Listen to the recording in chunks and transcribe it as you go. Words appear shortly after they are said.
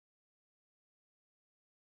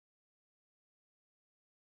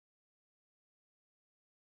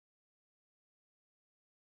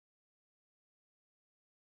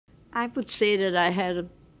I would say that I had a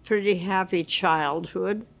pretty happy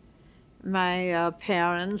childhood. My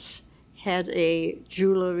parents had a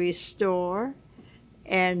jewelry store,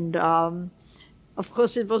 and of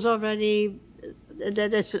course it was already,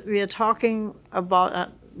 we are talking about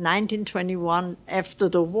 1921, after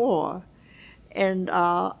the war. And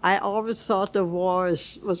I always thought the war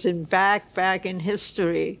was back in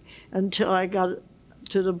history, until I got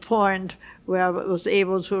to the point where I was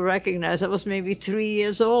able to recognize. I was maybe 3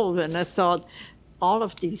 years old when I thought, all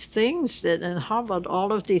of these things, and how about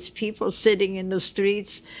all of these people sitting in the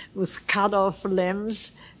streets with cut off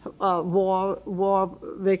limbs, war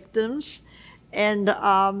victims, and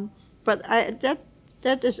but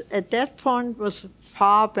that is, at that point, was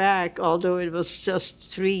far back, although it was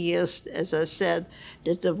just 3 years, as I said,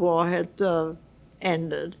 that the war had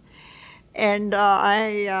ended. And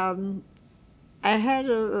I had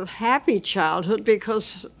a happy childhood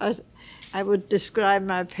because I would describe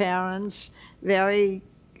my parents very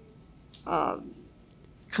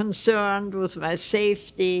concerned with my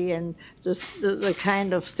safety and the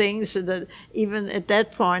kind of things that even at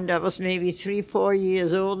that point, I was maybe 3, 4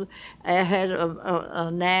 years old, I had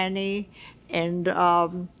a nanny, and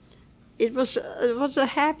it was a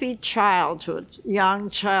happy childhood,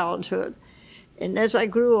 young childhood. And as I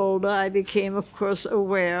grew older, I became, of course,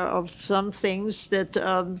 aware of some things that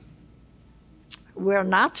were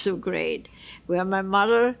not so great, where my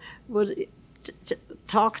mother would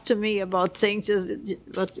talk to me about things.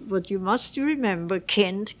 What you must remember,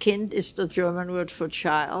 kind is the German word for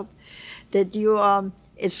child, that you are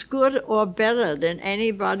as good or better than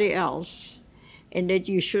anybody else, and that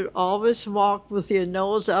you should always walk with your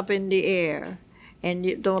nose up in the air, and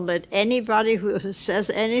you don't let anybody who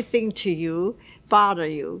says anything to you bother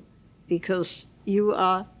you, because you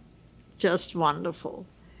are just wonderful.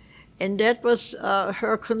 And that was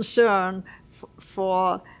her concern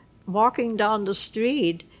for walking down the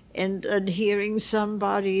street and hearing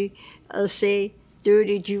somebody say,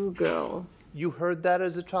 "Dirty Jew girl." You heard that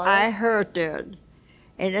as a child? I heard that.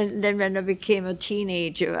 And then when I became a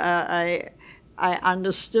teenager, I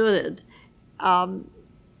understood it.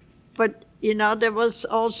 But, you know, there was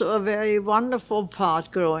also a very wonderful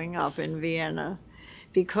part growing up in Vienna,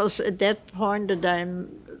 because at that point that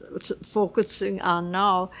I'm focusing on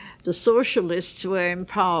now, the socialists were in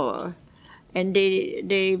power. And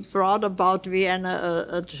they brought about Vienna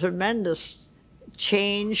a tremendous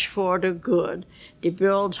change for the good. They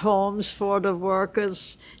built homes for the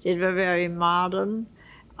workers. They were very modern.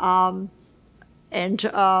 And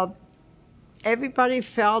everybody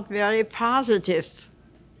felt very positive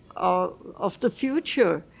of the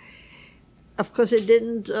future. Of course, it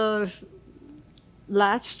didn't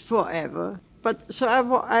last forever. But so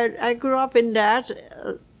I grew up in that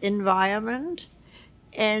environment.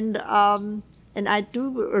 And I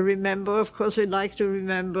do remember, of course, we like to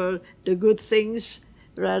remember the good things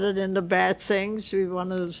rather than the bad things. We want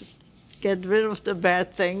to get rid of the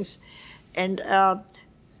bad things. And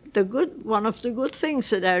one of the good things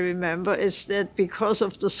that I remember is that because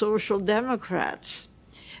of the Social Democrats,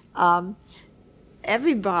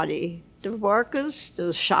 everybody, the workers,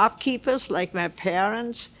 the shopkeepers, like my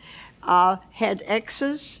parents, had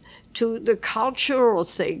access to the cultural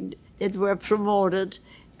thing that were promoted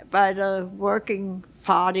by the Working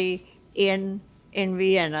Party in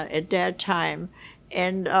Vienna at that time.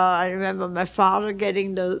 And I remember my father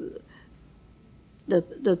getting the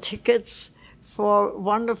tickets for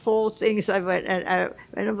wonderful things. I went, and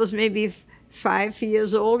when I was maybe 5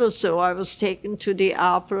 years old or so, I was taken to the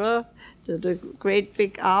opera, the great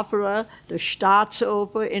big opera, the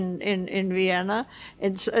Staatsoper in Vienna.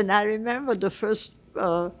 And I remember the first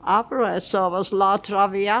opera I saw was La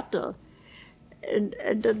Traviata. And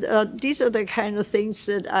these are the kind of things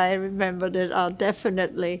that I remember that are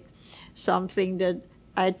definitely something that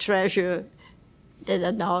I treasure, that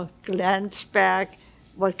I now glance back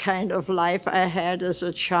what kind of life I had as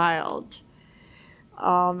a child.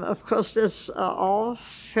 Of course, this all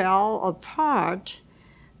fell apart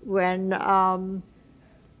when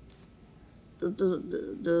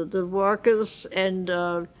the workers and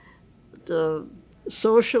the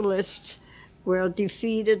socialists were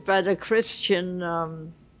defeated by the Christian,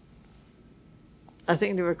 I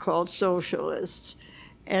think they were called socialists.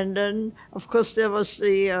 And then, of course, there was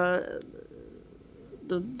the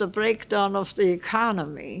breakdown of the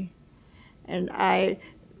economy. And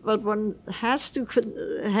but one has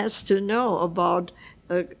to know about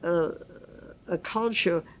a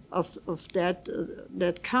culture of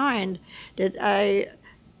that kind, that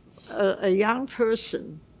a young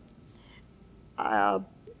person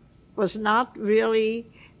was not really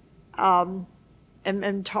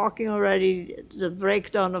I'm talking already the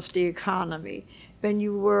breakdown of the economy. When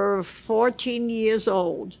you were 14 years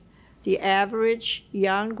old, the average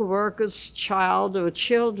young worker's child or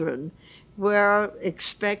children were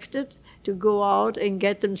expected to go out and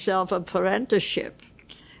get themselves an apprenticeship.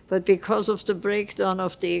 But because of the breakdown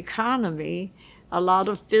of the economy, a lot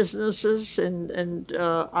of businesses and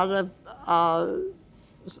other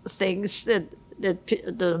things that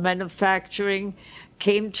the manufacturing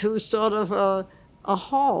came to sort of a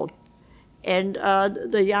halt. And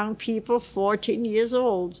the young people, 14 years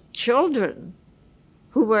old, children,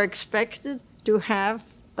 who were expected to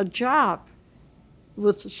have a job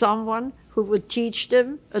with someone who would teach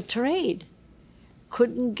them a trade,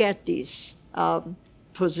 couldn't get these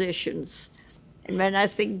positions. And when I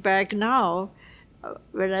think back now,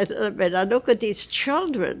 when I look at these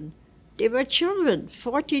children, they were children,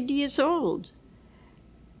 14 years old.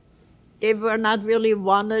 They were not really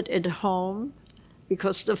wanted at home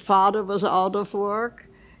because the father was out of work,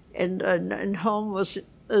 and home was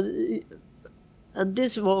a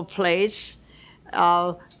dismal place.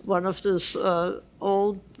 One of those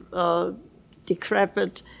old,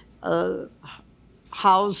 decrepit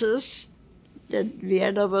houses that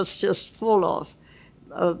Vienna was just full of.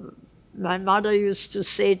 My mother used to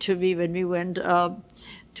say to me when we went to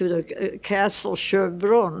the castle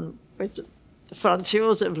Schönbrunn, which Franz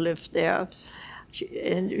Josef lived there,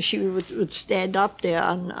 and she would stand up there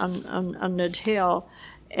on that hill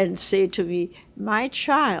and say to me, "My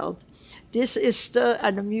child, this is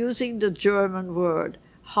and I'm using the German word,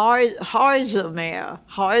 Häusermeer.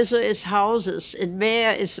 Häuser is houses, and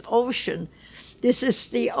Meer is ocean. This is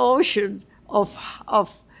the ocean of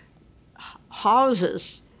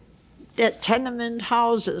houses, that tenement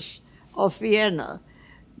houses of Vienna."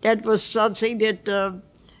 That was something that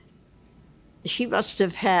she must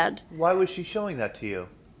have had. Why was she showing that to you?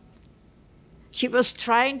 She was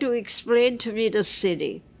trying to explain to me the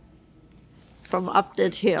city from up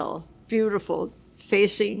that hill, beautiful,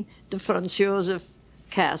 facing the Franz Josef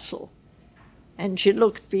Castle. And she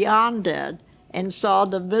looked beyond that and saw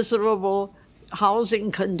the miserable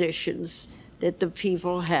housing conditions that the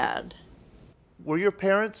people had. Were your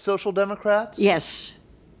parents Social Democrats? Yes,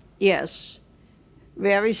 yes.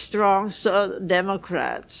 Very strong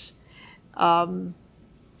Democrats. When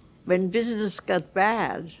business got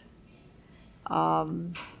bad,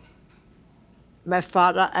 my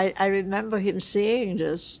father, I remember him saying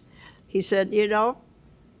this. He said, "You know,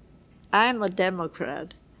 I'm a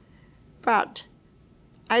Democrat, but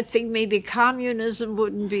I think maybe communism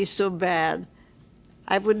wouldn't be so bad.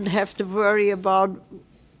 I wouldn't have to worry about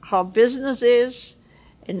how business is,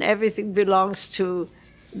 and everything belongs to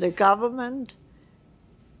the government,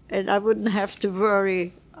 and I wouldn't have to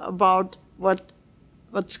worry about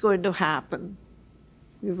what's going to happen.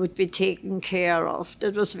 We would be taken care of."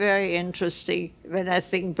 That was very interesting when I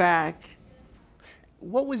think back.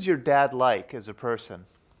 What was your dad like as a person?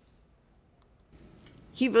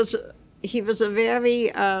 He was a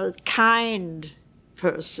very kind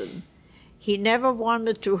person. He never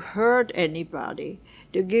wanted to hurt anybody.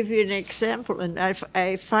 To give you an example, and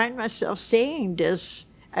I find myself saying this,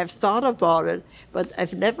 I've thought about it, but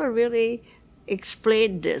I've never really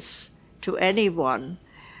explained this to anyone,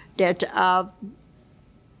 that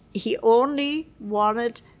he only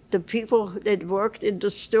wanted the people that worked in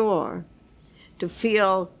the store to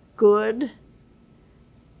feel good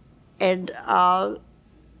and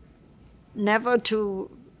never to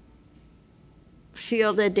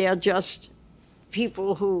feel that they're just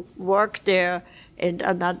people who work there and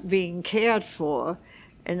are not being cared for.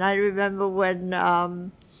 And I remember when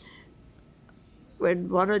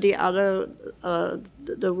one of the other,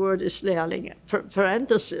 the word is Lehrling,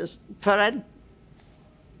 apprentices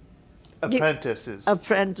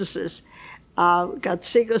got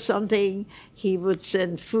sick or something, he would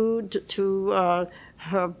send food to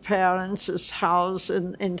her parents' house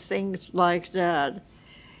and things like that.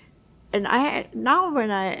 And now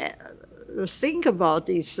when I think about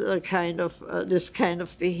this kind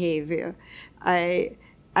of behavior, I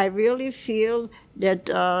really feel that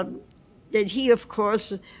that he, of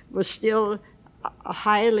course, was still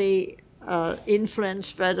highly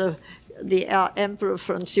influenced by the Emperor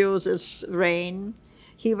Franz Josef's reign.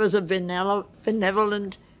 He was a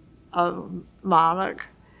benevolent monarch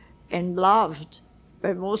and loved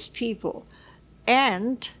by most people,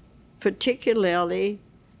 and particularly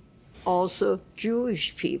also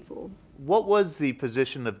Jewish people. What was the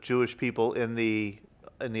position of Jewish people in the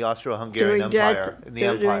Austro-Hungarian Empire?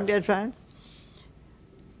 During that time,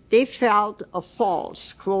 they felt a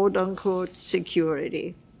false, quote-unquote,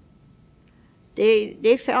 security.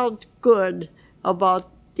 They felt good about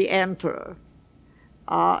the emperor,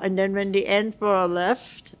 And then when the emperor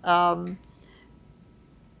left,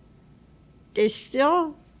 they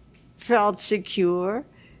still felt secure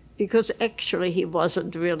because actually he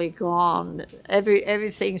wasn't really gone.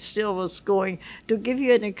 Everything still was going. To give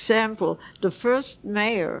you an example, the first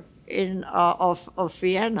mayor of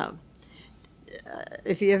Vienna,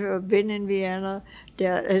 if you've ever been in Vienna,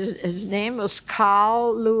 his name was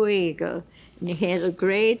Karl Lueger, and he had a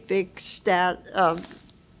great big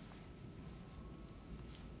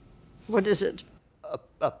what is it?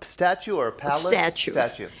 A statue or a palace? A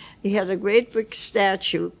statue. He had a great big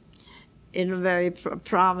statue in a very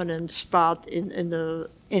prominent spot in the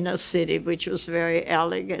inner city, which was very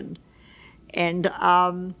elegant. And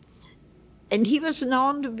he was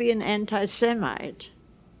known to be an anti-Semite.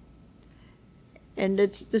 And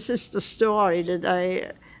this is the story that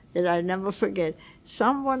I never forget.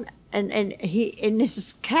 Someone, and he, in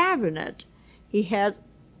his cabinet, he had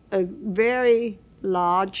a very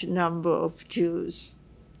large number of Jews.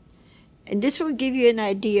 And this will give you an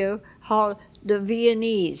idea how the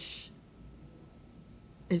Viennese,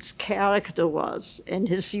 his character was and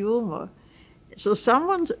his humor. So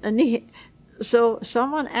someone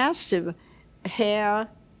asked him, Herr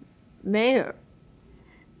Mayor,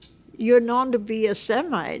 you're known to be a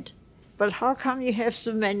Semite, but how come you have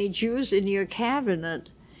so many Jews in your cabinet?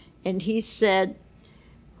 And he said,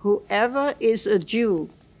 whoever is a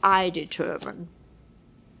Jew, I determine.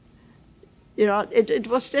 You know, it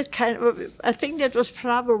was that kind of, I think that was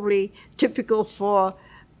probably typical for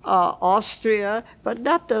Austria, but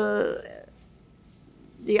not the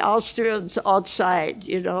Austrians outside,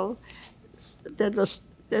 you know. That was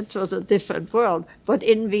a different world. But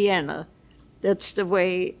in Vienna, that's the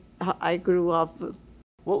way I grew up.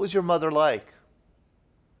 What was your mother like?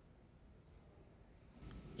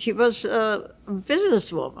 She was a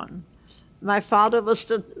businesswoman. My father was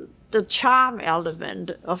the charm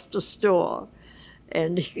element of the store.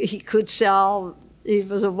 And he could sell, he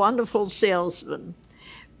was a wonderful salesman.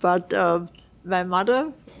 But my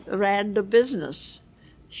mother ran the business.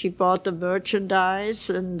 She bought the merchandise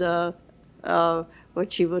and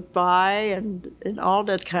what she would buy and all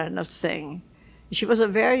that kind of thing. She was a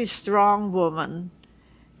very strong woman.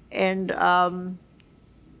 And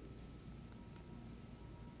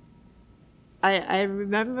I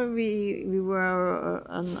remember we were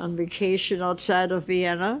on vacation outside of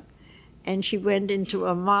Vienna, and she went into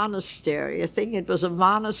a monastery. I think it was a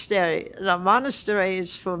monastery. The monastery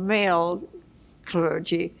is for male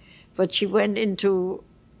clergy, but she went into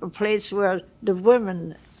a place where the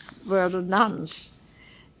women were the nuns.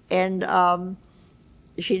 And I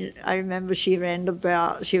remember she rang the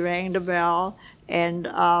bell, and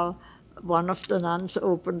one of the nuns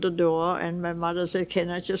opened the door, and my mother said,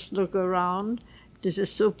 "Can I just look around? This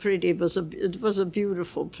is so pretty." It was a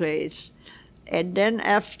beautiful place. And then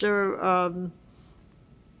after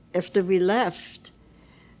we left,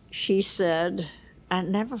 she said, I'll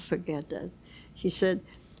never forget that. She said,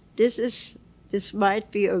 this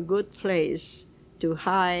might be a good place to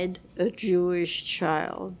hide a Jewish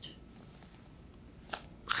child.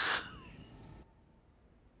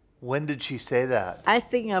 When did she say that? I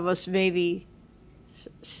think I was maybe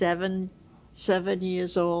seven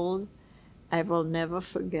years old. I will never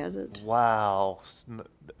forget it. Wow.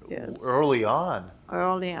 Yes. Early on.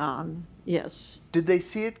 Early on, yes. Did they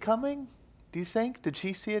see it coming, do you think? Did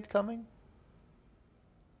she see it coming?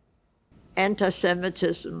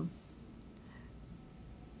 Anti-Semitism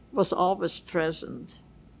was always present.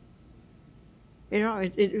 You know,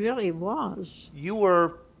 it really was. You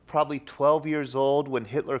were probably 12 years old when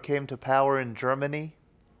Hitler came to power in Germany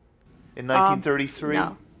in 1933?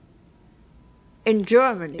 No. In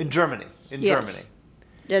Germany. In Germany. Yes.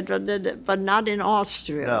 Germany. But not in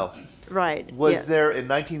Austria. No. Right. Was there, in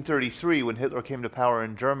 1933, when Hitler came to power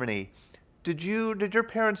in Germany, did your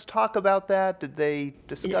parents talk about that? Did they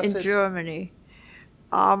discuss it? In Germany.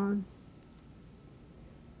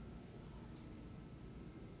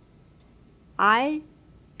 I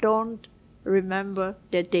don't remember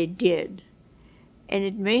that they did. And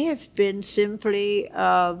it may have been simply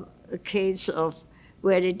a case of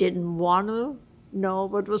where they didn't want to know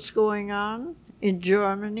what was going on in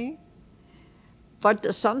Germany.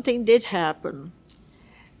 But something did happen.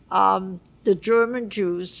 The German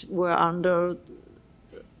Jews were under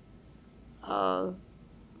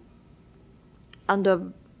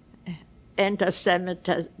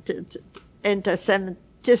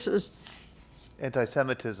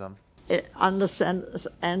anti-Semitism. Under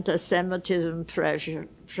anti-Semitism pressure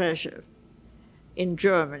in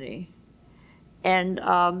Germany, and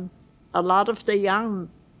a lot of young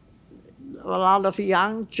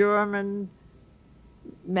German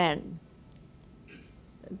men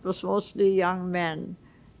it was mostly young men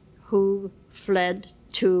who fled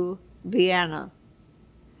to Vienna.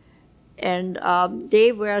 And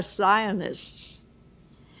they were Zionists.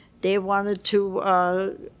 They wanted to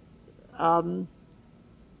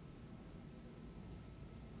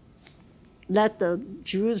let the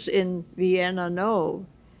Jews in Vienna know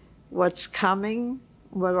what's coming,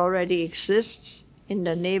 what already exists in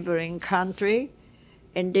the neighboring country,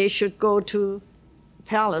 and they should go to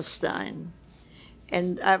Palestine.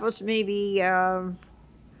 And I was maybe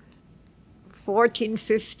 14,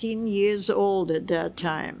 15 years old at that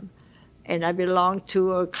time, and I belonged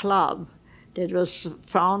to a club that was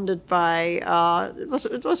founded by,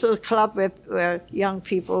 it was a club where young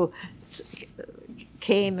people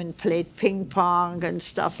came and played ping pong and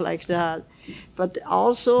stuff like that. But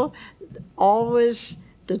also, always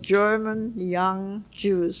the German young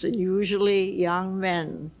Jews, and usually young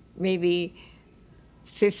men, maybe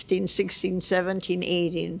 15, 16, 17,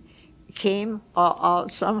 18, came or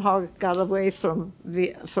somehow got away from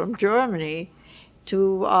Germany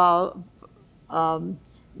to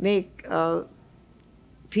make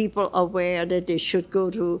people aware that they should go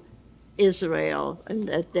to Israel, and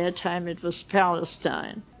at that time it was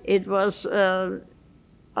Palestine. It was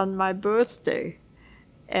on my birthday,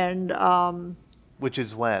 and which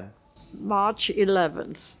is when? March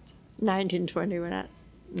 11th, 1921.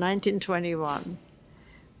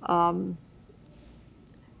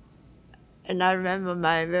 And I remember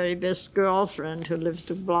my very best girlfriend, who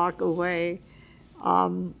lived a block away,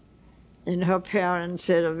 and her parents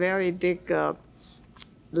had a very big a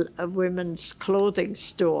women's clothing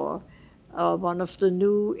store, one of the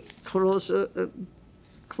new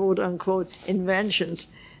quote-unquote inventions,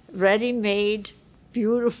 ready-made,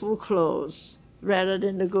 beautiful clothes, rather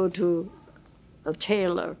than to go to a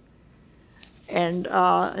tailor. And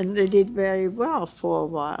they did very well for a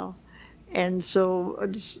while. And so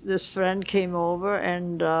this friend came over,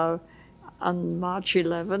 and on March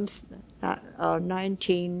 11th,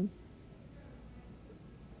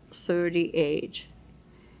 1938,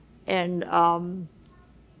 and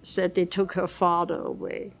said they took her father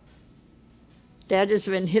away. That is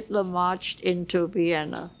when Hitler marched into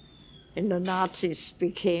Vienna, and the Nazis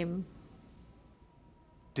became...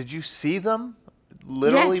 Did you see them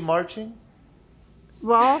literally Yes. marching?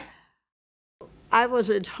 Well, I was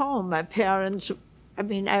at home. My parents, I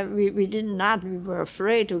mean, we did not, we were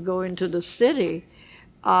afraid to go into the city.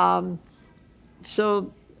 So,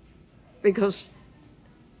 because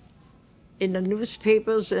in the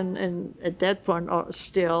newspapers and at that point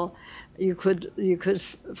still, you could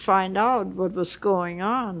find out what was going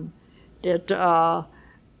on. That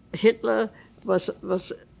Hitler was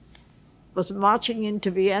marching into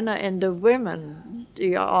Vienna, and the women,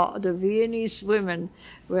 the Viennese women,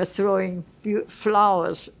 were throwing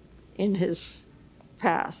flowers in his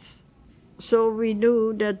path. So we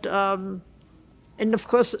knew that, and of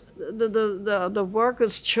course, the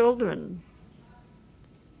workers' children,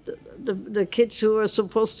 the kids who were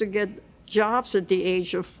supposed to get jobs at the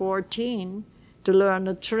age of 14 to learn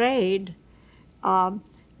a trade,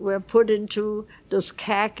 were put into those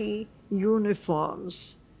khaki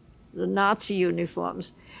uniforms, the Nazi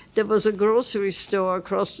uniforms. There was a grocery store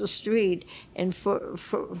across the street, and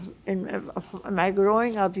in my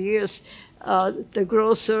growing up years, the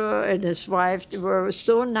grocer and his wife were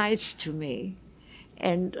so nice to me.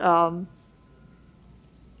 And on,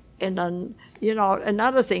 you know,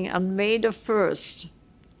 another thing, on May the 1st,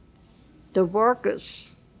 the workers,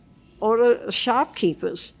 or the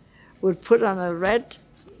shopkeepers, would put on a red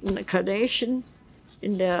carnation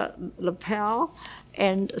in their lapel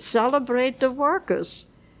and celebrate the workers.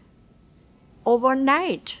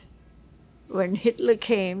 Overnight, when Hitler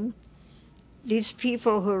came, these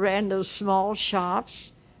people who ran those small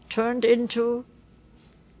shops turned into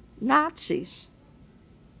Nazis.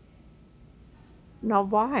 Now,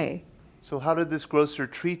 why? So how did this grocer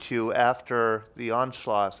treat you after the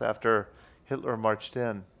Anschluss, after Hitler marched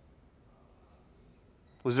in?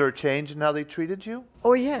 Was there a change in how they treated you?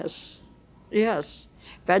 Oh, yes, yes.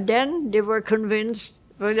 But then they were convinced,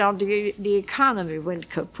 well, the economy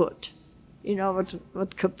went kaput. You know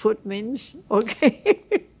what kaput means? Okay.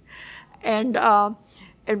 And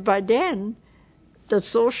by then, the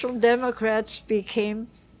Social Democrats became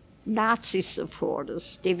Nazi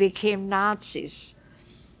supporters. They became Nazis.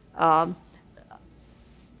 I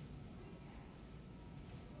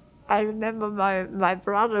remember my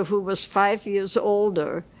brother, who was 5 years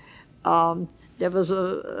older, there was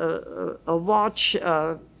a watch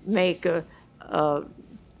maker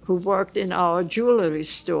who worked in our jewelry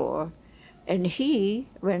store. And he,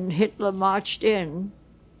 when Hitler marched in,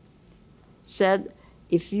 said,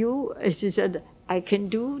 he said, I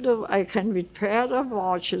can repair the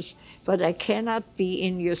watches, but I cannot be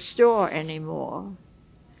in your store anymore.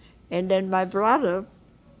 And then my brother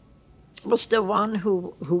was the one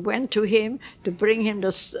who went to him to bring him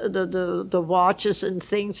the watches and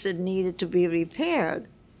things that needed to be repaired.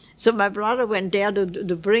 So my brother went there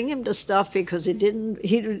to bring him the stuff because he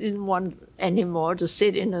didn't want anymore to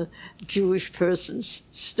sit in a Jewish person's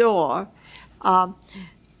store. And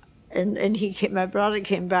my brother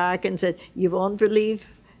came back and said, "You won't believe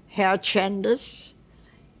Herr Chandis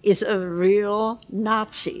is a real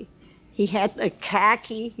Nazi. He had a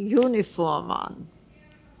khaki uniform on."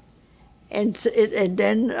 And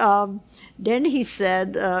then he said,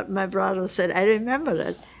 my brother said, "I remember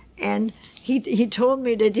that." And he told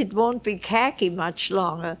me that it won't be khaki much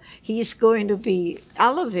longer. He's going to be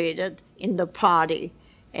elevated in the party,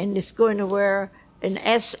 and he's going to wear an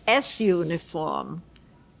SS uniform,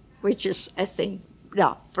 which is, I think,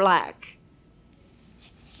 black.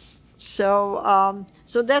 So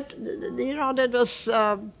that, that was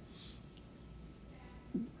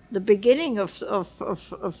the beginning of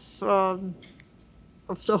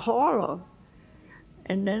the horror.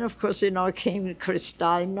 And then, of course, came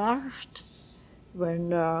Kristallnacht, when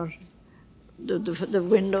the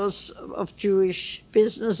windows of Jewish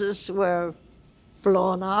businesses were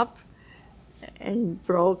blown up and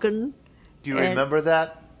broken. Do you remember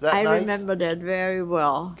that I night? remember that very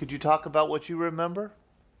well. Could you talk about what you remember?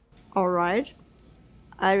 All right.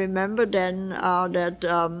 I remember then that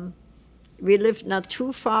we lived not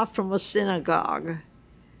too far from a synagogue,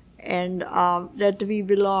 and that we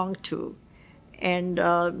belonged to. And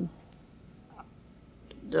I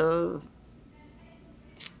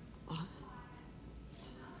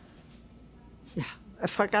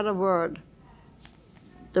forgot a word.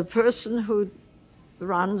 The person who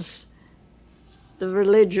runs the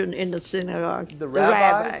religion in the synagogue. The rabbi? The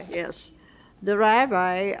rabbi, yes. The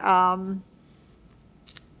rabbi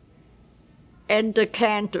and the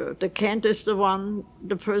cantor. The cantor is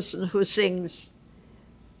the person who sings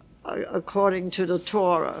according to the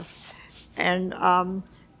Torah. And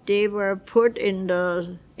they were put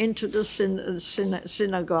into the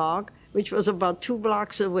synagogue, which was about 2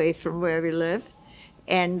 blocks away from where we lived,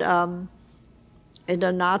 and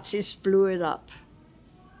the Nazis blew it up.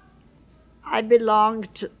 I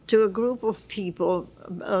belonged to a group of people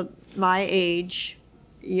my age,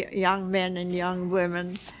 young men and young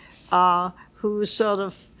women, who sort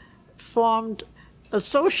of formed a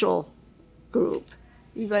social group.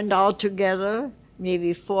 We went out together,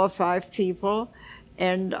 maybe 4 or 5 people,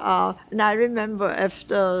 and I remember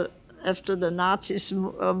after the Nazis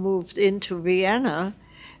moved into Vienna,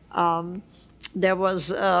 there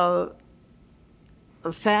was a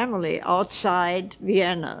family outside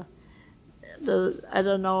Vienna. I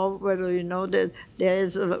don't know whether you know that there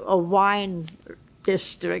is a wine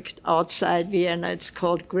district outside Vienna. It's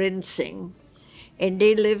called Grinzing. And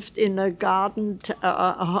they lived in a garden,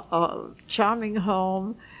 a charming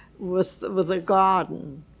home with a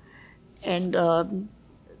garden. And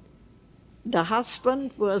the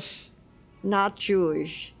husband was not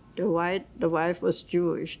Jewish. The wife was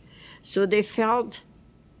Jewish. So they felt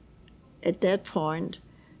at that point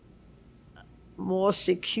more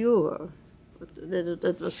secure.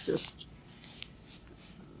 That was just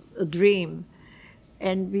a dream.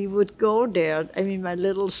 And we would go there. I mean, my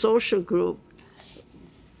little social group,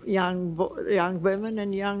 young women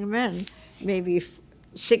and young men, maybe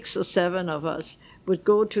 6 or 7 of us, would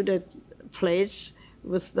go to that place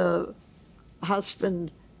with the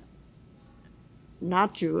husband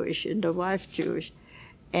not Jewish and the wife Jewish,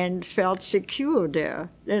 and felt secure there.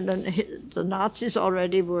 And the Nazis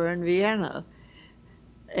already were in Vienna.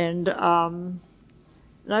 And I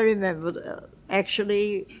remember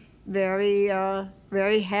actually very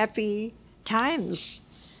happy times.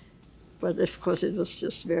 But of course it was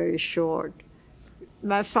just very short.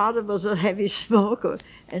 My father was a heavy smoker,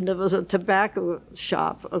 and there was a tobacco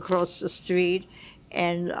shop across the street,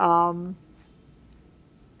 and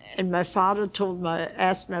my father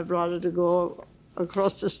asked my brother to go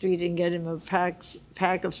across the street and get him a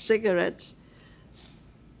pack of cigarettes,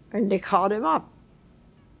 and they caught him up.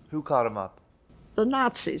 Who caught him up? The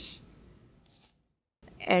Nazis.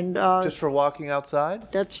 And just for walking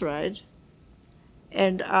outside? That's right.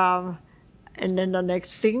 And then the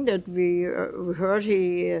next thing that we heard,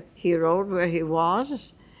 he wrote where he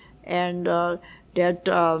was, and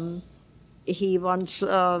that he wants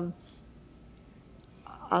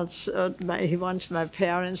he wants my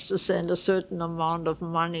parents to send a certain amount of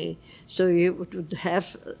money, so he would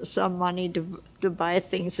have some money to buy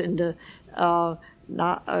things in the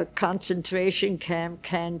concentration camp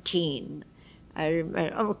canteen, I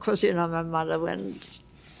remember, of course, you know, my mother went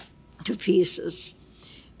to pieces.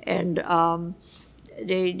 And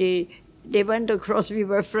they went across, we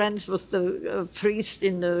were friends with the priest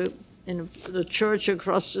in the church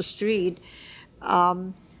across the street.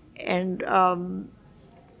 My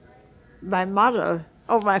father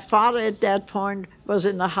at that point was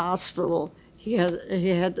in the hospital. He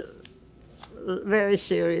had a very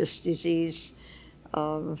serious disease.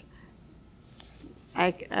 I'm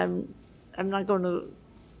not going to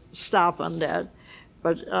stop on that,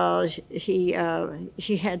 but he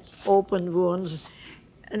had open wounds.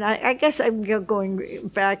 And I guess I'm going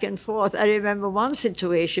back and forth. I remember one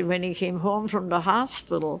situation when he came home from the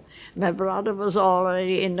hospital. My brother was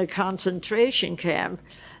already in the concentration camp,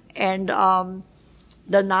 and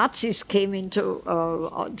the Nazis came into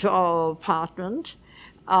to our apartment,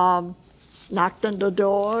 knocked on the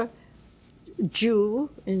door.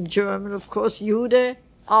 Jew, in German, of course, Jude,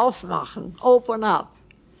 aufmachen, open up.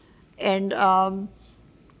 And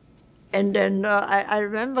then I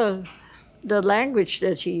remember the language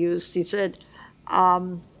that he used. He said,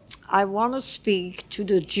 I want to speak to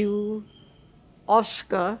the Jew,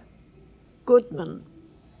 Oscar Goodman.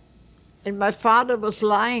 And my father was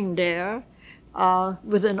lying there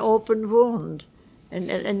with an open wound.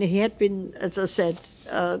 And he had been, as I said,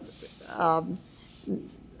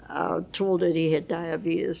 told that he had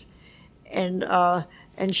diabetes. And I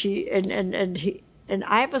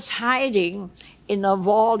was hiding in a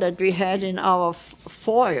wall that we had in our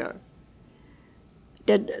foyer.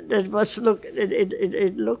 That was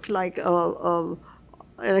it looked like a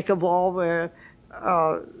wall where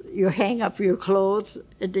you hang up your clothes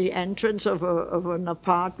at the entrance of an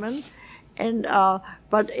apartment, and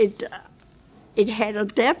but it had a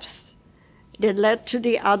depth that led to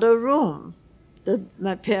the other room,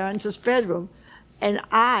 my parents' bedroom. And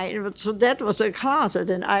so that was a closet,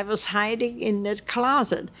 and I was hiding in that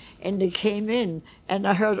closet, and they came in, and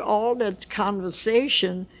I heard all that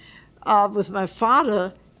conversation with my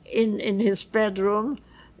father in his bedroom,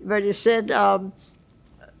 where he said,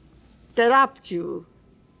 get up, Jew.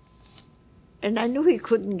 And I knew he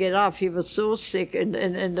couldn't get up. He was so sick, and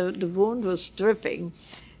the wound was dripping.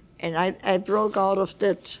 And I broke out of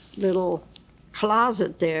that little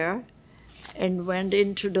closet there and went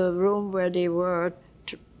into the room where they were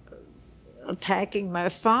attacking my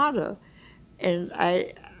father. And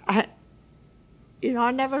I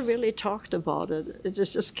never really talked about it. It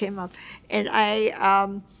just came up. And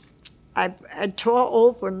I tore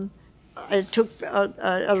open,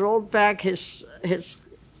 I rolled back his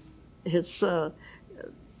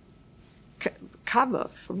cover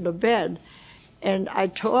from the bed, and I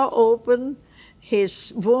tore open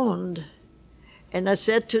his wound, and I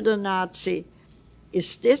said to the Nazi,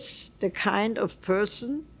 is this the kind of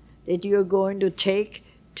person that you're going to take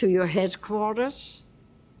to your headquarters?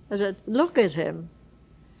 I said, look at him.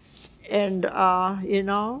 And,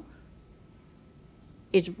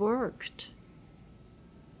 it worked.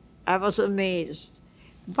 I was amazed.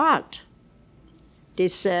 But they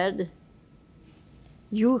said,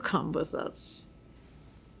 you come with us.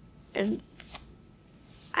 And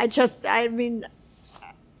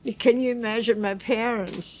can you imagine my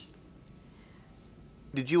parents?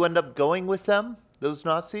 Did you end up going with them, those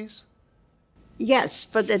Nazis? Yes,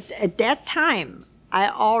 but at that time, I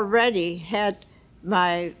already had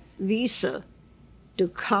my visa to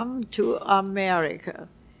come to America.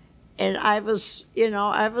 And I was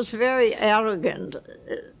very arrogant.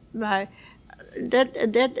 That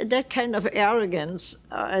kind of arrogance,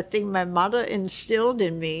 I think my mother instilled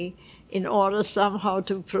in me in order somehow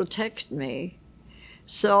to protect me.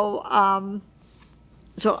 So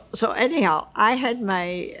anyhow, I had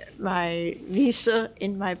my visa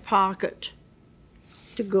in my pocket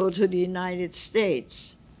to go to the United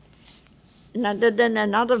States. And then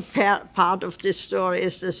another part of this story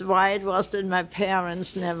is this: why it was that my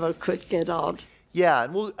parents never could get out. Yeah,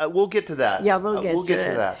 and we'll get to that. Yeah, we'll get to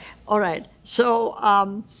that. All right. So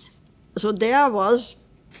there I was,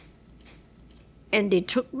 and they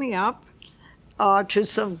took me up to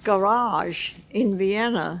some garage in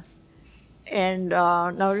Vienna. And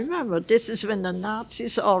now remember, this is when the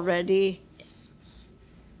Nazis already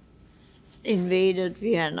invaded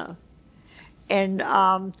Vienna. And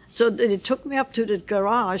so they took me up to the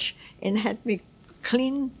garage and had me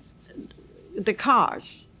clean the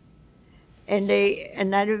cars. And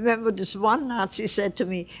I remember this one Nazi said to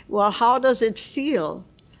me, well, how does it feel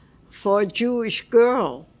for a Jewish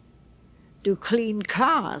girl to clean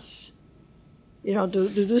cars, to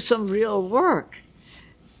do some real work?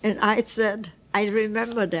 And I said, I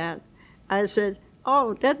remember that. I said,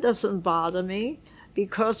 oh, that doesn't bother me.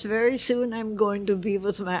 because very soon I'm going to be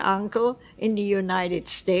with my uncle in the United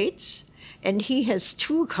States, and he has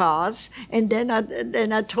 2 cars. And then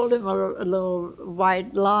I told him a little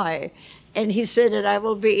white lie, and he said that I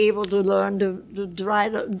will be able to learn to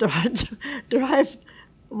drive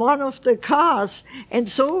one of the cars, and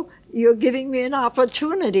so you're giving me an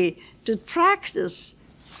opportunity to practice.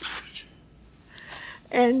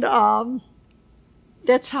 And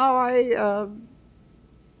that's how I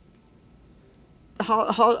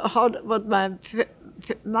what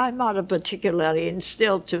my mother particularly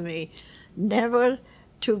instilled to me, never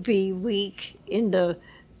to be weak in the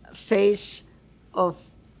face of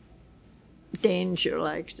danger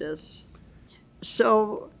like this.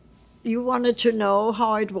 So you wanted to know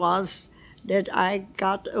how it was that I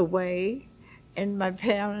got away and my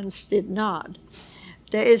parents did not.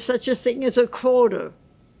 There is such a thing as a quota.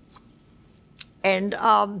 And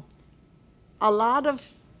a lot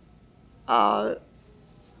of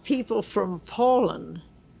people from Poland,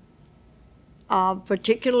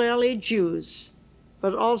 particularly Jews,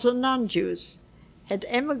 but also non-Jews, had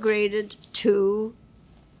emigrated to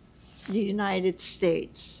the United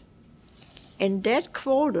States. And that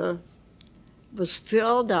quota was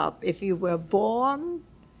filled up if you were born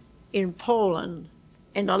in Poland,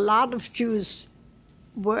 and a lot of Jews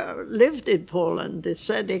lived in Poland. They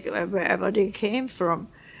said wherever they came from.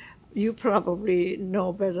 You probably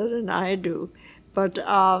know better than I do. But,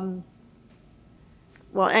 well,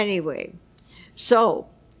 anyway. So,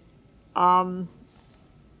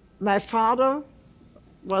 my father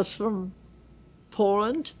was from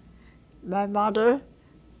Poland. My mother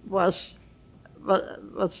was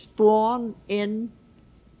born in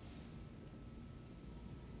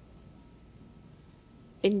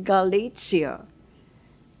Galicia,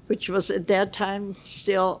 which was at that time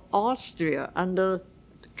still Austria under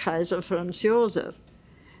Kaiser Franz Joseph.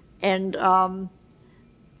 And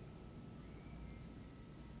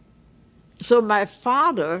so my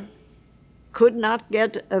father could not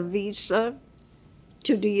get a visa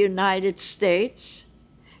to the United States,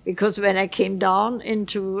 because when I came down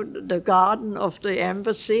into the garden of the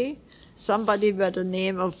embassy, somebody by the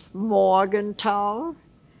name of Morgenthau,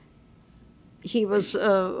 he was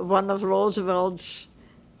one of Roosevelt's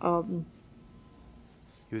he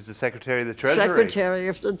was the Secretary of the Treasury. Secretary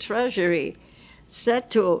of the Treasury, said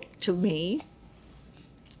to me,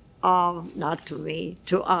 not to me,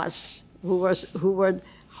 to us, who were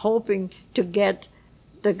hoping to get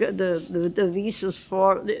the visas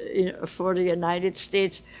for the United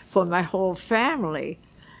States for my whole family.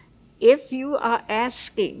 If you are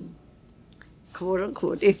asking, quote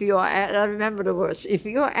unquote, I remember the words, if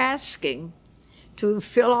you're asking to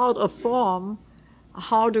fill out a form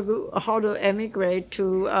how to emigrate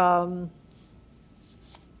to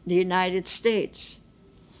the United States,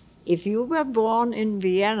 if you were born in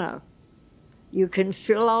Vienna, you can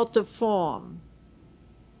fill out the form.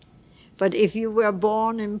 But if you were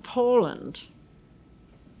born in Poland,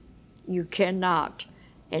 you cannot.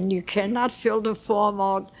 And you cannot fill the form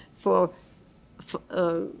out for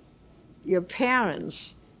your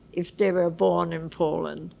parents if they were born in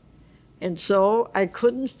Poland. And so I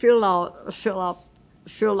couldn't fill out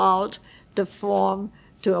the form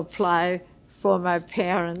to apply for my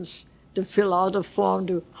parents, to fill out a form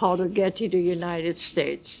to how to get to the United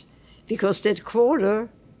States, because that quota.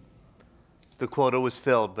 The quota was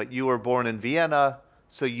filled, but you were born in Vienna,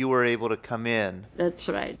 so you were able to come in. That's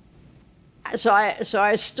right. So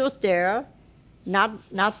I stood there,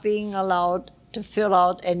 not being allowed to fill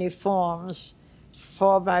out any forms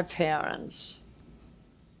for my parents.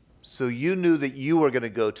 So you knew that you were going to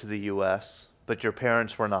go to the U.S., but your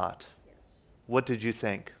parents were not. What did you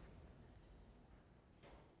think?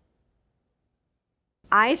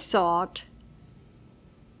 I thought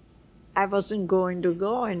I wasn't going to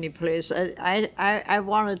go anyplace. I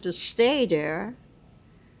wanted to stay there,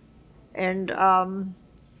 and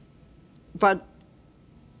but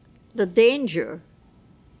the danger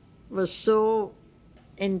was so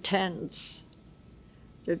intense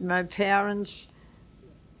that my parents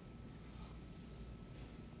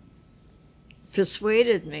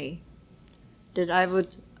persuaded me that I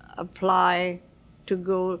would apply to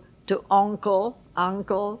go to uncle, I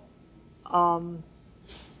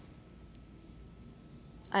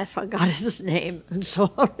forgot his name, I'm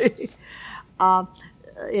sorry,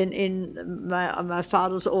 in my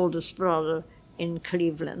father's oldest brother in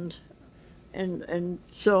Cleveland. And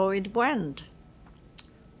so it went.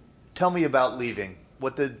 Tell me about leaving.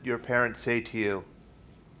 What did your parents say to you?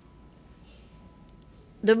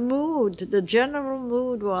 The general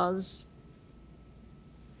mood was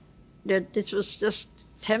that this was just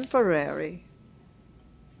temporary.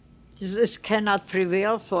 This cannot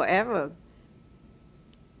prevail forever.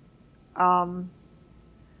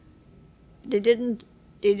 They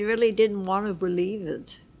really didn't want to believe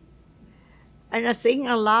it. And I think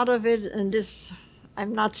a lot of it, and this,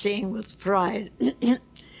 I'm not saying with pride,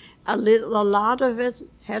 a lot of it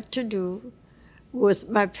had to do with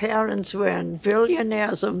my parents weren't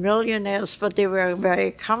billionaires or millionaires, but they were very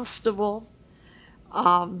comfortable.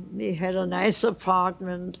 They had a nice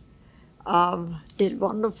apartment, did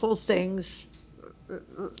wonderful things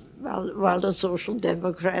while the Social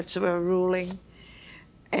Democrats were ruling.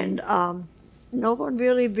 And no one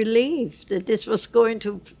really believed that this was going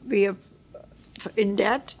to be, in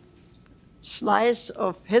that slice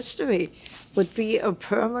of history, would be a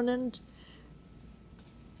permanent,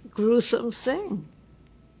 gruesome thing.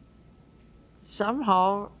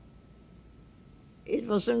 Somehow, it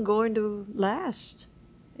wasn't going to last.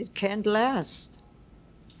 It can't last.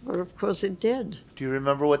 But of course it did. Do you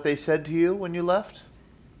remember what they said to you when you left?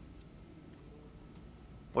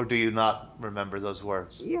 Or do you not remember those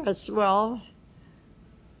words? Yes, well,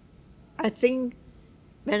 I think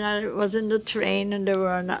when I was in the train and there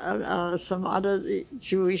were some other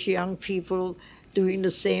Jewish young people doing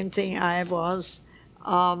the same thing I was,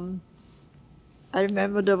 I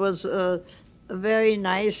remember there was a very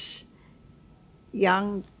nice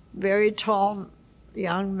young, very tall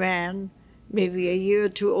young man, maybe a year or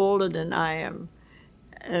two older than I am.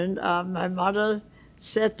 And my mother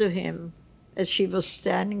said to him, as she was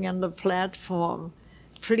standing on the platform,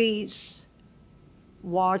 "Please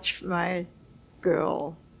watch my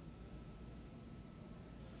girl."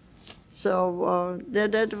 So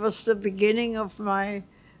that was the beginning of my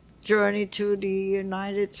journey to the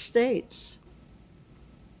United States.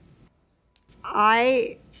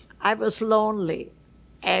 I was lonely,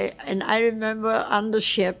 and I remember on the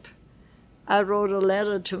ship, I wrote a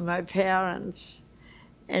letter to my parents,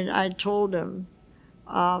 and I told them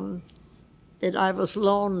that I was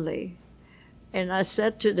lonely. And I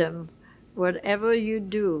said to them, whatever you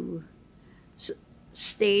do,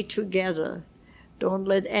 stay together. Don't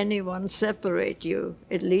let anyone separate you.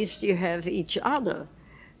 At least you have each other.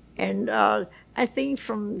 And I think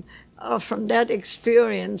from that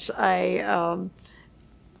experience, I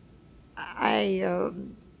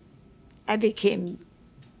became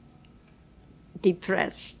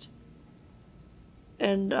depressed.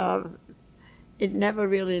 And it never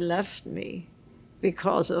really left me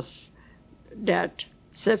because of that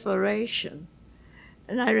separation.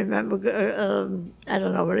 And I remember, I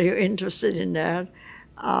don't know whether you're interested in that,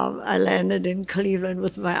 I landed in Cleveland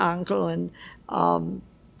with my uncle, and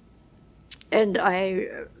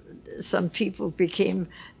some people became,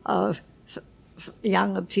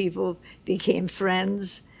 younger people became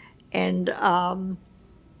friends, and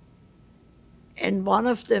one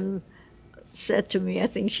of them said to me, I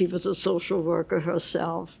think she was a social worker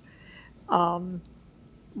herself,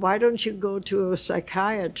 why don't you go to a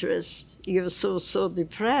psychiatrist? You're so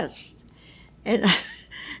depressed. And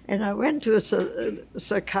I went to a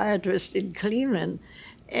psychiatrist in Cleveland,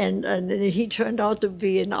 and he turned out to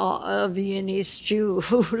be a Viennese Jew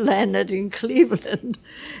who landed in Cleveland.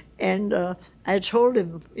 And I told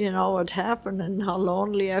him, what happened and how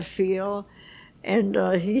lonely I feel. And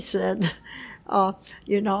he said,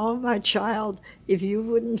 my child, if you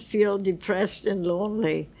wouldn't feel depressed and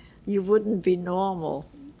lonely, you wouldn't be normal.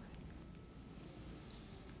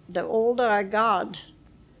 The older I got,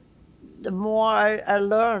 the more I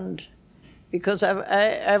learned, because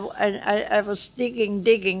I was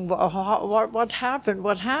digging. What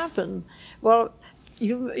happened? Well,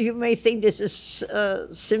 you may think this is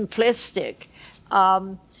simplistic,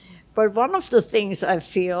 but one of the things I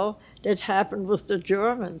feel that happened with the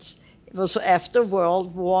Germans, it was after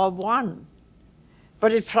World War I.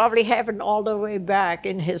 But it probably happened all the way back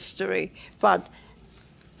in history. But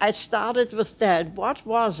I started with that. What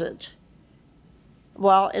was it?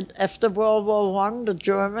 Well, after World War I, the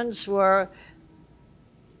Germans were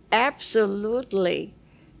absolutely,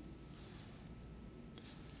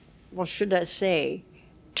 what should I say,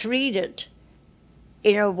 treated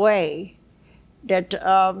in a way that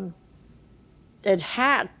that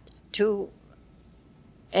had to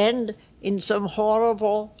end in some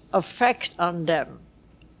horrible effect on them.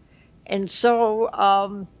 And so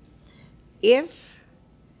if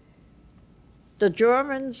the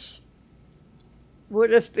Germans would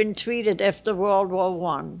have been treated after World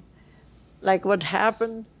War I like what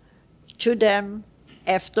happened to them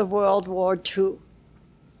after World War II,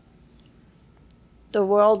 the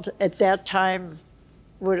world at that time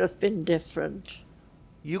would have been different.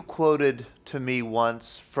 You quoted to me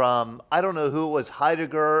once from, I don't know who it was,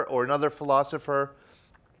 Heidegger or another philosopher,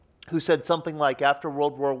 who said something like after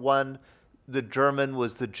World War I, the German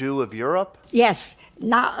was the Jew of Europe? Yes,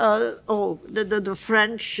 the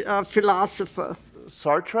French philosopher.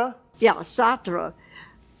 Sartre? Yeah, Sartre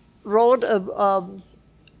wrote a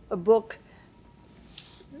book,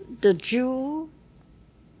 The Jew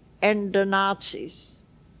and the Nazis.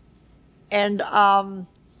 And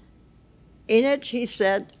in it he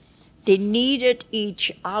said they needed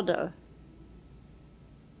each other.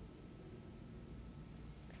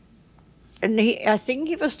 And I think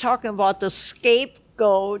he was talking about the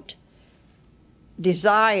scapegoat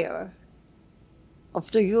desire of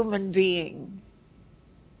the human being.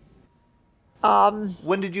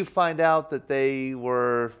 When did you find out that they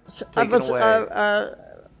were taken away?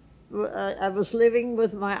 I was living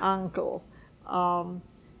with my uncle. And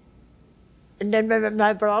then when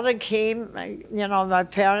my brother came, my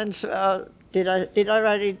parents, did I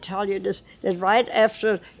already tell you this? That right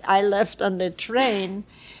after I left on the train,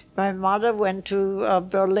 my mother went to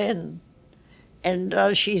Berlin, and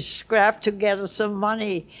she scrapped together some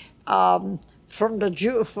money from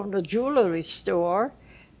the jewelry store,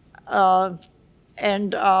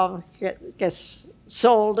 and guess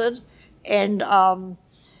sold it, and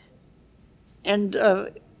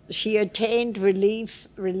she attained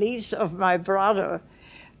release of my brother,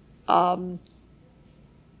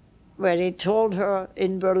 where they told her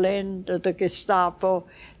in Berlin that the Gestapo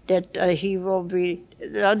that he will be.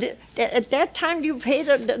 At that time,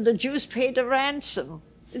 the Jews paid a ransom.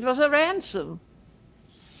 It was a ransom.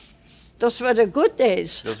 Those were the good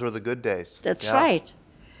days. Those were the good days. That's right.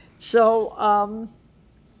 So,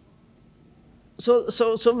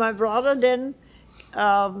 so my brother then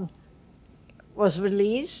was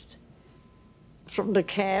released from the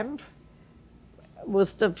camp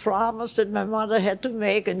with the promise that my mother had to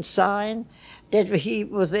make and sign that he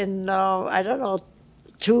within,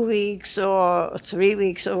 2 weeks or 3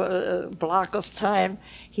 weeks or a block of time,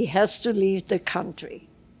 he has to leave the country.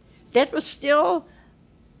 That was still,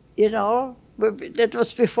 that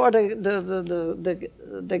was before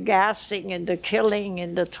the gassing and the killing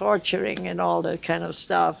and the torturing and all that kind of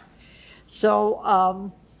stuff.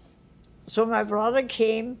 So, so my brother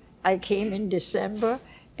came, I came in December,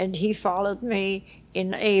 and he followed me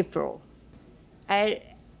in April. I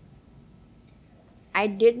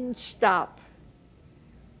didn't stop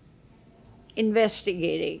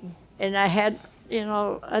investigating, and I had, and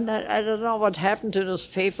I don't know what happened to those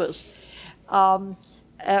papers after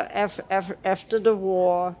the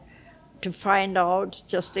war, to find out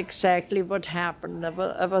just exactly what happened.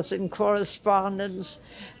 I was in correspondence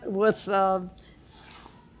with,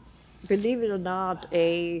 believe it or not,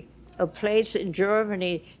 a place in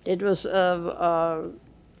Germany that was a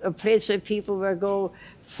place where people would go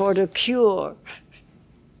for the cure.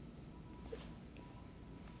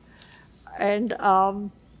 And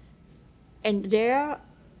there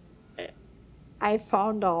I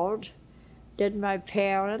found out that my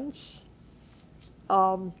parents,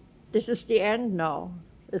 this is the end now.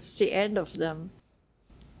 It's the end of them.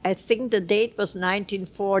 I think the date was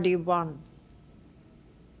 1941.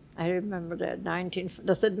 I remember that,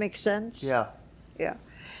 does it make sense? Yeah. Yeah.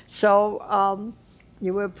 So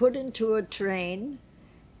you were put into a train,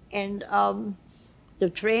 and the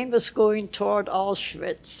train was going toward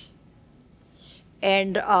Auschwitz.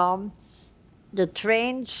 And the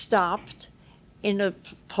train stopped in a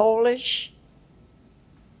Polish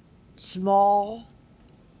small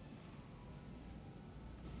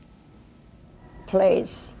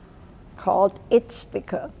place called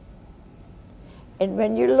Itzbica. And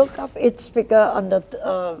when you look up Itzbica on the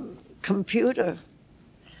computer,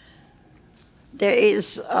 there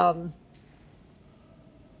is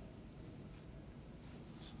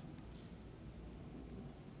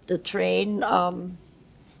the train, where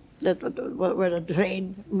the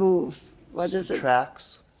train move. What is it?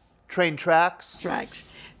 Tracks. Train tracks. Tracks.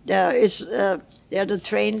 There are the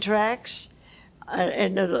train tracks,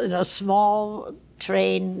 and in a small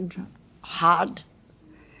train hut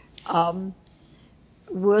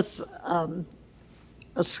with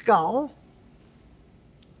a skull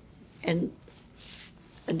and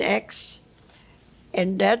an X,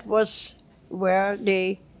 and that was where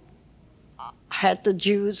they had the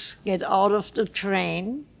Jews get out of the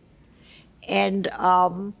train and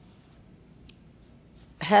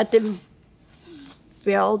had them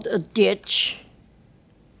build a ditch.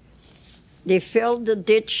 They filled the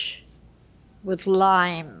ditch with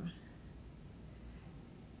lime,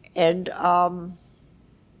 and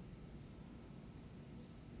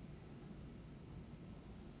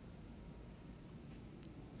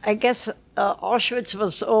I guess Auschwitz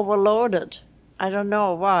was overloaded. I don't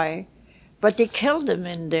know why, but they killed them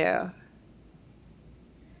in there.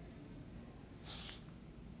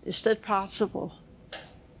 Is that possible?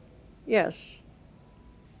 Yes.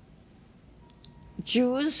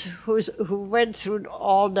 Jews who went through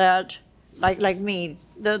all that, like me,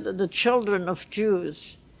 the children of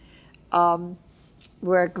Jews,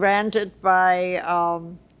 were granted by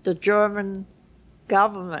the German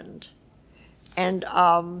government. And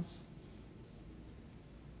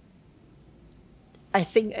I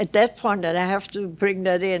think at that point, and I have to bring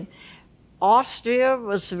that in, Austria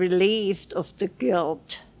was relieved of the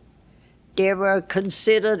guilt. They were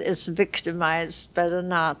considered as victimized by the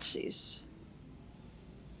Nazis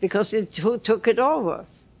because who took it over.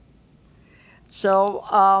 So,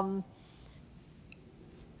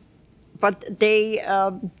 but they,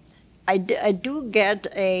 I do get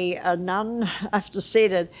a non, I have to say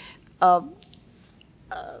that, a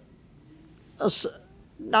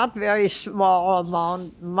not very small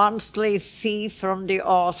amount, monthly fee from the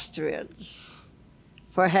Austrians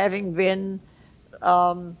for having been,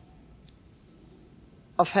 of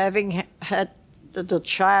having had the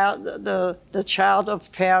child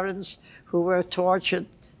of parents who were tortured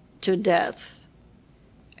to death.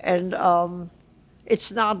 And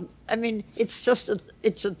it's not, I mean, it's just,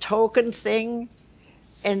 it's a token thing.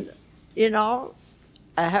 And, you know,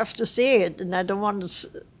 I have to say it, and I don't want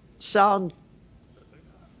to sound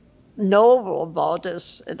noble about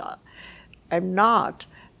this, and I'm not,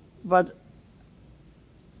 but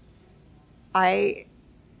I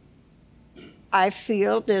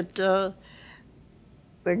feel that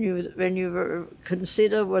when you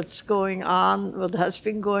consider what's going on, what has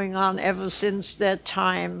been going on ever since that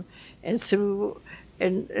time, and through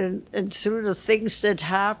and through the things that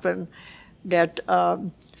happen, that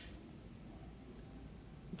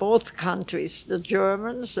both countries, the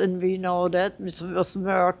Germans, and we know that with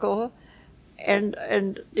Merkel, and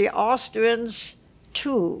the Austrians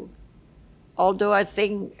too. Although I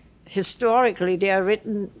think historically they are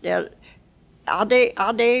written, are they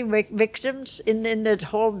victims in that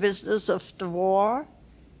whole business of the war?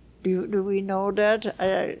 Do we know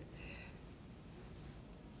that?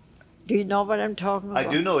 Do you know what I'm talking about? I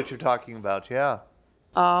do know what you're talking about, yeah.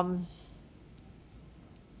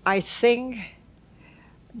 I think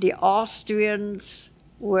the Austrians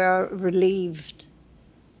were relieved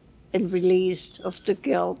and released of the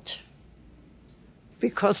guilt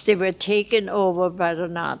because they were taken over by the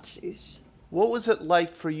Nazis. What was it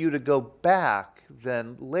like for you to go back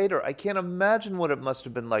then later? I can't imagine what it must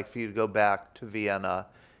have been like for you to go back to Vienna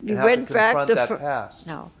and have to confront that past.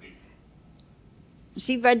 No.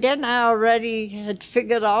 See, by then I already had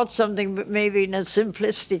figured out something, but maybe in a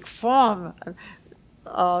simplistic form,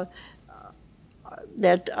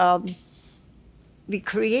 that we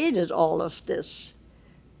created all of this.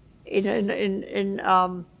 And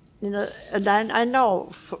I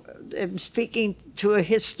know, I'm speaking to a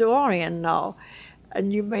historian now,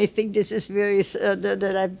 and you may think this is very,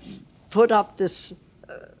 that I put up this,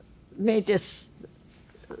 made this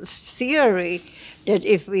theory that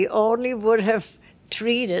if we only would have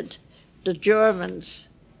treated the Germans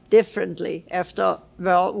differently after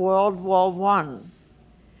World War I,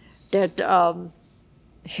 that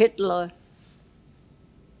Hitler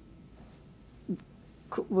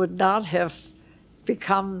would not have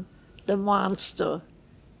become the monster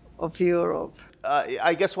of Europe.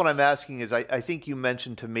 I guess what I'm asking is, I think you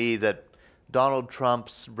mentioned to me that Donald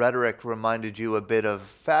Trump's rhetoric reminded you a bit of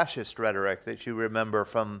fascist rhetoric that you remember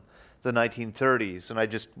from the 1930s, and I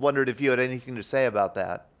just wondered if you had anything to say about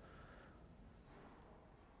that.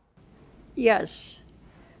 Yes.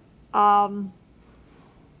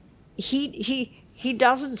 He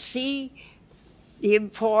doesn't see the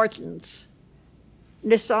importance,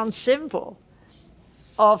 this sounds simple,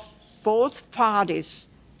 of both parties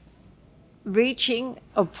reaching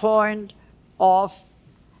a point of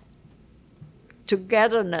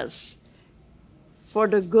togetherness for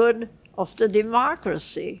the good of the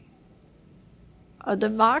democracy. A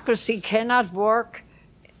democracy cannot work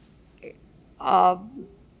the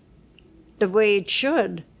way it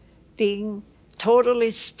should, being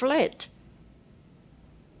totally split.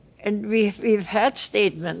 And we've had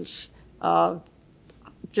statements, John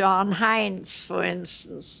Heinz, for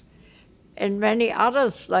instance, and many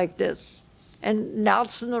others like this, and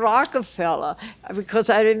Nelson Rockefeller,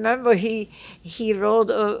 because I remember he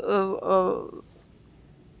wrote a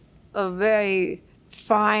very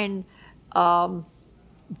fine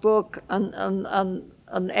book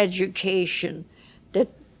on education that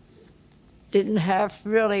didn't have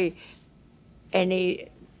really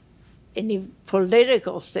any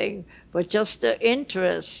political thing, but just the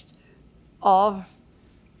interest of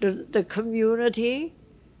the community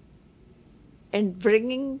and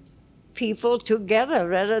bringing people together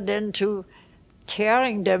rather than to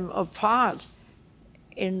tearing them apart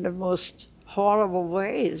in the most horrible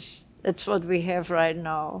ways. That's what we have right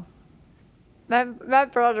now. My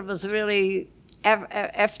brother was really,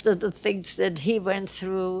 after the things that he went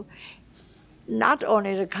through, not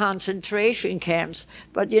only the concentration camps,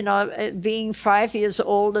 but, you know, being 5 years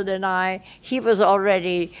older than I, he was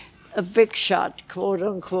already a big shot, quote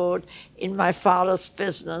unquote, in my father's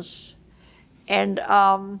business. And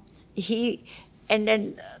then,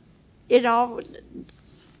 you know,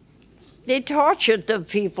 they tortured the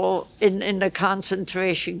people in the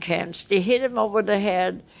concentration camps. They hit him over the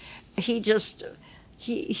head. He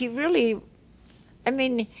really, I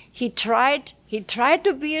mean, he tried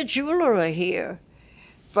to be a jeweler here,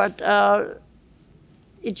 but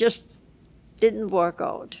it just didn't work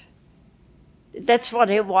out. That's what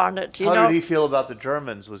he wanted, you know. How did he feel about the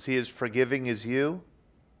Germans? Was he as forgiving as you?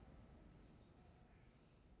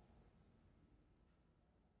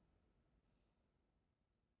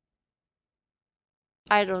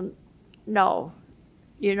 I don't know.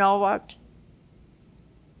 You know what?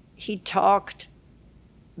 He talked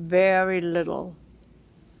very little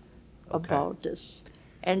about this.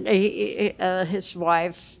 And his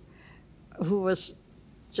wife, who was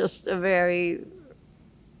just a very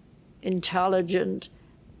intelligent,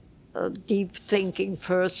 deep-thinking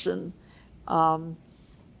person,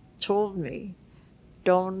 told me,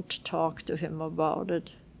 don't talk to him about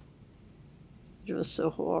it. It was so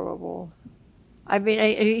horrible. I mean,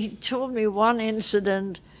 he told me one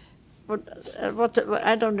incident,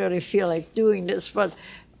 I don't really feel like doing this, but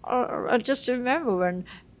I just remember when,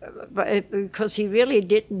 because he really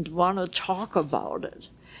didn't want to talk about it.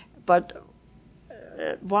 But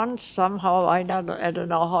once somehow, I don't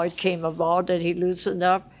know how it came about, that he loosened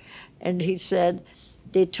up, and he said,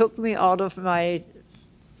 they took me out of my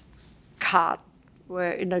cot,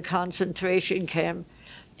 where in a concentration camp,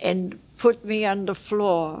 and put me on the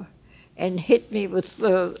floor and hit me with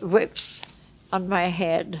the whips on my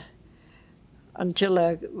head until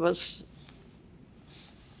I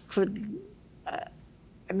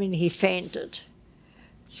he fainted.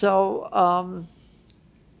 So,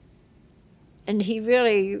 and he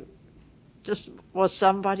really just was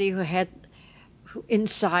somebody who had, in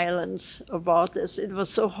silence about this. It was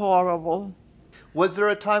so horrible. Was there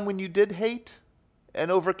a time when you did hate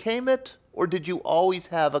and overcame it? Or did you always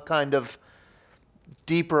have a kind of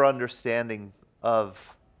deeper understanding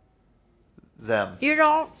of them? You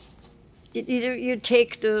know, you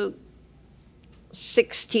take the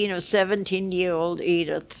 16 or 17-year-old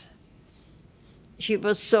Edith. She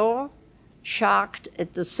was so shocked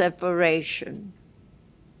at the separation,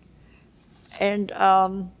 and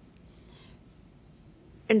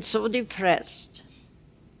so depressed.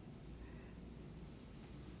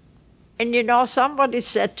 And you know, somebody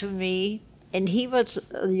said to me, and he was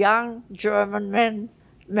a young German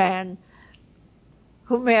man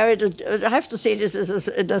who married, I have to say this as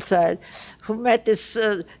an aside, who met this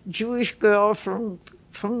Jewish girl from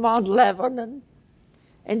Mount Lebanon,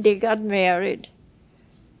 and they got married.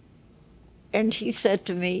 And he said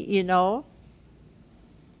to me, you know,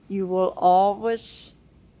 you will always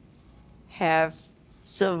have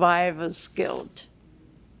survivor's guilt.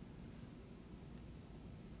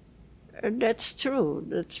 And that's true.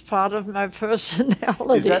 That's part of my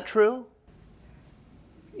personality. Is that true?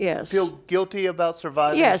 Yes. Feel guilty about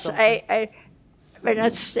surviving? Yes, something? when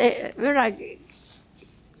I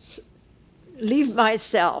leave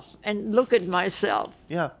myself and look at myself.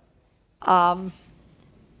 Yeah.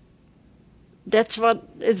 That's what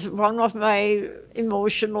is one of my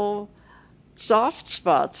emotional soft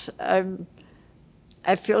spots.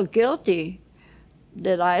 I feel guilty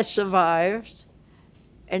that I survived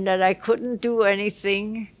and that I couldn't do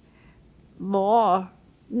anything more,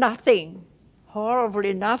 nothing,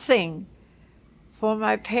 horribly nothing, for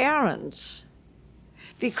my parents.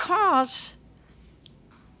 Because,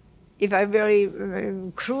 if I'm very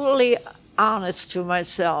cruelly honest to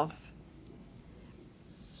myself,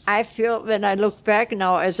 I feel when I look back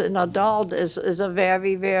now as an adult, as a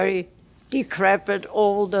very, very decrepit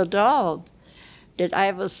old adult, that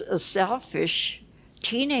I was a selfish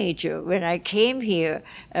teenager. When I came here,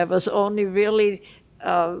 I was only really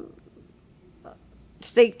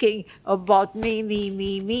thinking about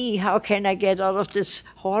me. How can I get out of this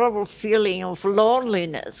horrible feeling of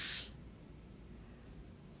loneliness?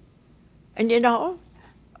 And you know,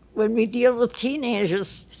 when we deal with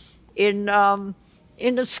teenagers in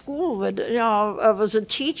the school, when, you know, I was a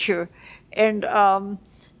teacher, and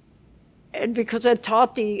because I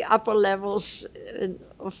taught the upper levels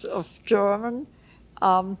of German,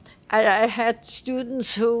 I had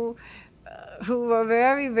students who were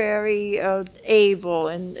very, very able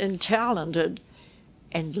and talented,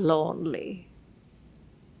 and lonely.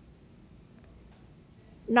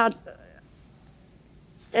 Not,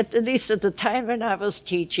 at least at the time when I was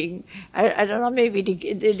teaching, I don't know, maybe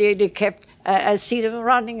they kept, I see them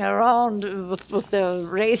running around with the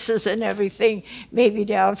races and everything. Maybe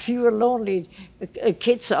there are fewer lonely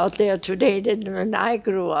kids out there today than when I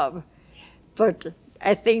grew up. But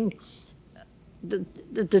I think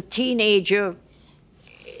the teenager,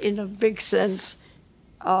 in a big sense,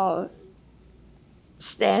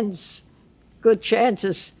 stands good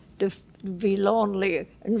chances to be lonely,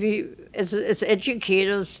 and we, as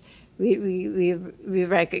educators, we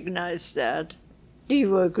recognize that. Do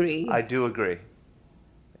you agree? I do agree.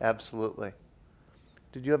 Absolutely.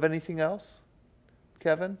 Did you have anything else,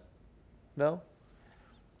 Kevin? No?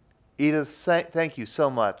 Edith, thank you so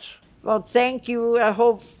much. Well, thank you. I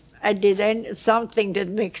hope I did something that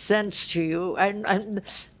makes sense to you.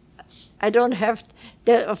 I don't have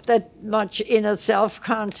that much inner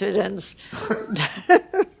self-confidence.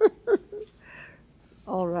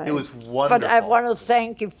 All right. It was wonderful. But I want to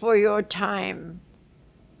thank you for your time,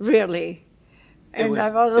 really. And I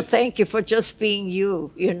want to thank you for just being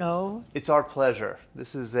you, you know. It's our pleasure.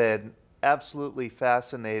 This is an absolutely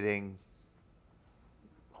fascinating,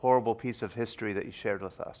 horrible piece of history that you shared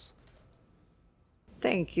with us.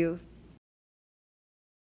 Thank you.